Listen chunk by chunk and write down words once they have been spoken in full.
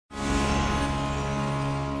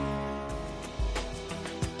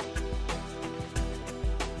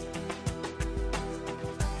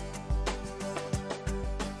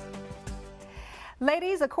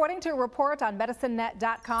Ladies, according to a report on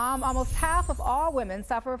medicinenet.com, almost half of all women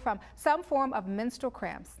suffer from some form of menstrual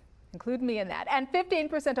cramps. Include me in that. And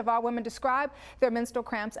 15% of all women describe their menstrual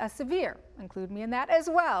cramps as severe. Include me in that as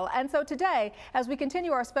well. And so today, as we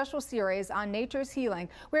continue our special series on nature's healing,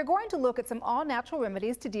 we're going to look at some all-natural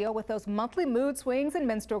remedies to deal with those monthly mood swings and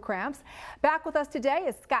menstrual cramps. Back with us today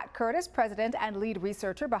is Scott Curtis, president and lead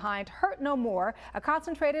researcher behind Hurt No More, a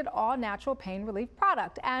concentrated all-natural pain relief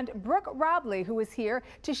product, and Brooke Robley, who is here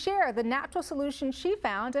to share the natural solution she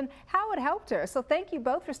found and how it helped her. So thank you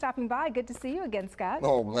both for stopping by. Good to see you again, Scott.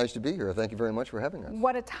 Oh, nice to be here. Thank you very much for having us.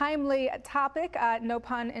 What a timely topic, no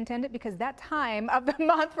pun intended, because that time of the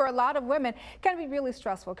month for a lot of women can be really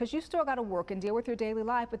stressful because you still got to work and deal with your daily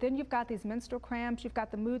life, but then you've got these menstrual cramps, you've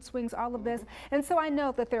got the mood swings, all of this. And so I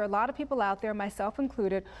know that there are a lot of people out there, myself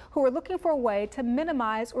included, who are looking for a way to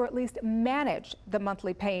minimize or at least manage the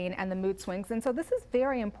monthly pain and the mood swings. And so this is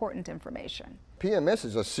very important information. PMS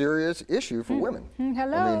is a serious issue for women.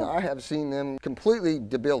 Hello. I mean, I have seen them completely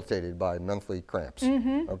debilitated by monthly cramps.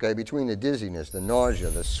 Okay, between the dizziness, the nausea,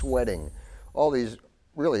 the sweating, all these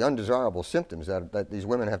really undesirable symptoms that these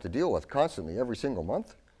women have to deal with constantly every single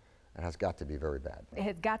month. It has got to be very bad. It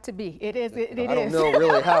has got to be. It is. It I don't know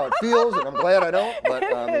really how it feels, and I'm glad I don't, but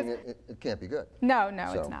I mean, it can't be good. No,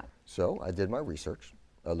 it's not. So I did my research.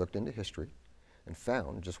 I looked into history and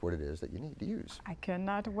found just what it is that you need to use. I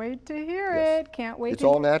cannot wait to hear it. Can't wait. It's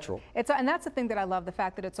all natural. And that's the thing that I love, the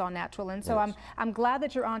fact that it's all natural. And so I'm glad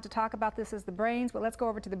that you're on to talk about this as the brains, but let's go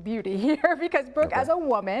over to the beauty here because Brooke, as a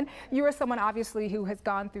woman, you are someone obviously who has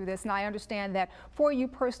gone through this, and I understand that for you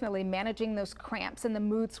personally, managing those cramps and the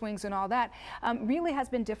mood swings and all that really has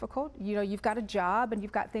been difficult. You know, you've got a job and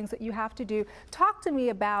you've got things that you have to do. Talk to me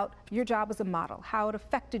about your job as a model, how it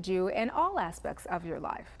affected you in all aspects of your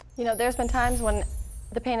life. You know, there's been times when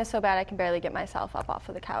the pain is so bad I can barely get myself up off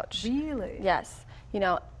of the couch. Really? Yes. You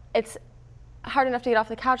know, it's hard enough to get off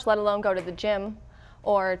the couch, let alone go to the gym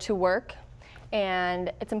or to work.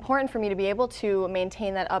 And it's important for me to be able to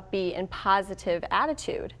maintain that upbeat and positive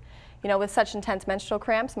attitude. You know, with such intense menstrual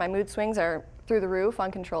cramps, my mood swings are through the roof,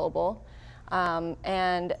 uncontrollable.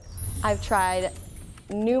 And I've tried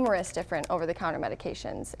numerous different over-the-counter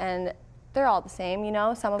medications, and they're all the same, you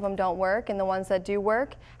know. Some of them don't work, and the ones that do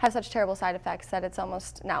work have such terrible side effects that it's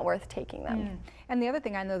almost not worth taking them. And the other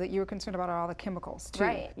thing I know that you were concerned about are all the chemicals, too.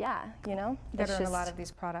 Right, yeah, you know. That are in a lot of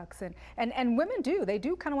these products. And women do. They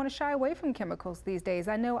do kind of want to shy away from chemicals these days.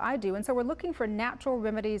 I know I do. And so we're looking for natural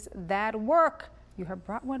remedies that work. You have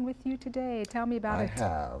brought one with you today. Tell me about it. I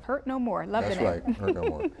have. Hurt No More. Love the name. That's right, Hurt No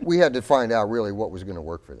More. We had to find out really what was going to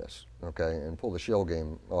work for this, okay, and pull the shell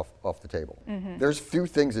game off the table. There's few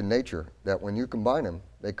things in nature that when you combine them,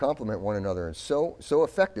 they complement one another and so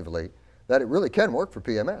effectively that it really can work for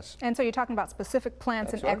PMS. And so you're talking about specific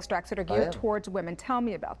plants and extracts that are geared towards women. Tell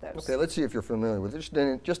me about those. Okay, let's see if you're familiar with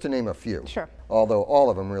it, just to name a few. Sure. Although all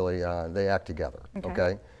of them really, they act together,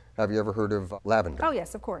 okay? Have you ever heard of lavender? Oh,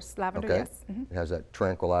 yes, of course. Lavender, yes. It has that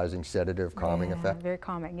tranquilizing, sedative, calming effect. Very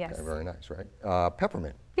calming, yes. Okay, very nice, right?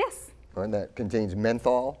 Peppermint. Yes. Right, that contains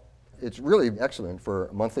menthol. It's really excellent for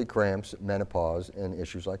monthly cramps, menopause, and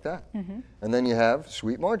issues like that. And then you have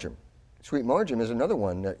sweet marjoram. Sweet marjoram is another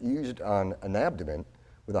one that used on an abdomen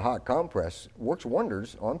with a hot compress works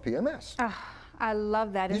wonders on PMS. I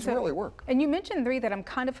love that. These really work. And you mentioned three that I'm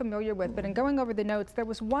kind of familiar with, but in going over the notes, there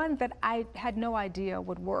was one that I had no idea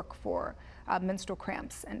would work for menstrual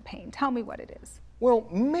cramps and pain. Tell me what it is. Well,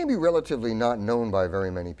 maybe relatively not known by very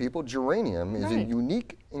many people. Geranium is a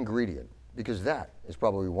unique ingredient because that is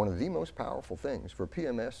probably one of the most powerful things for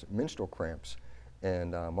PMS, menstrual cramps,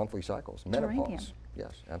 and monthly cycles, menopause. Geranium.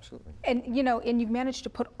 Yes, absolutely. And you know, and you've managed to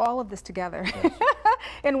put all of this together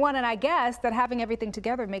in one, and I guess that having everything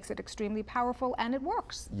together makes it extremely powerful, and it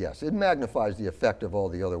works. Yes, it magnifies the effect of all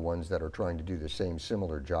the other ones that are trying to do the same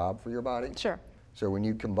similar job for your body. Sure. So when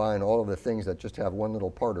you combine all of the things that just have one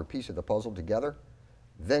little part or piece of the puzzle together,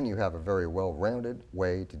 then you have a very well-rounded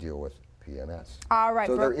way to deal with PMS. All right.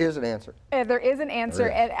 So there is an answer. There is an answer.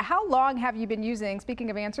 And how long have you been using,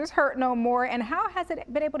 speaking of answers, Hurt No More, and how has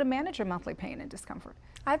it been able to manage your monthly pain and discomfort?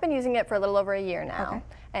 I've been using it for a little over a year now,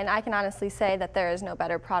 and I can honestly say that there is no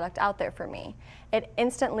better product out there for me. It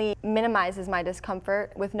instantly minimizes my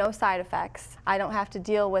discomfort with no side effects. I don't have to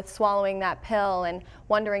deal with swallowing that pill and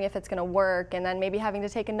wondering if it's going to work and then maybe having to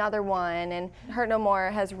take another one. And Hurt No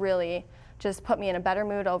More has really just put me in a better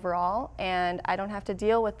mood overall, and I don't have to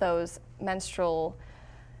deal with those menstrual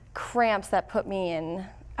cramps that put me in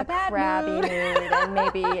a crabby mood and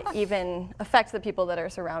maybe even affect the people that are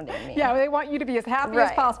surrounding me. Yeah, they want you to be as happy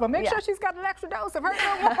as possible. Make sure she's got an extra dose of Hurt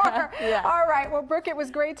No More. All right, well, Brooke, it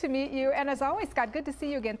was great to meet you. And as always, Scott, good to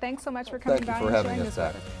see you again. Thanks so much for coming by and sharing this with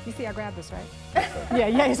us. You see, I grabbed this, right?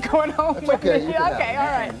 Yeah, he's going home with me. Okay, all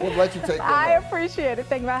right. We'll let you take that. I appreciate it.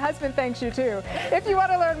 Thank you. My husband thanks you, too. If you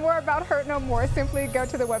want to learn more about Hurt No More, simply go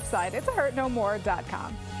to the website. It's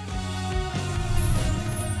hurtnomore.com.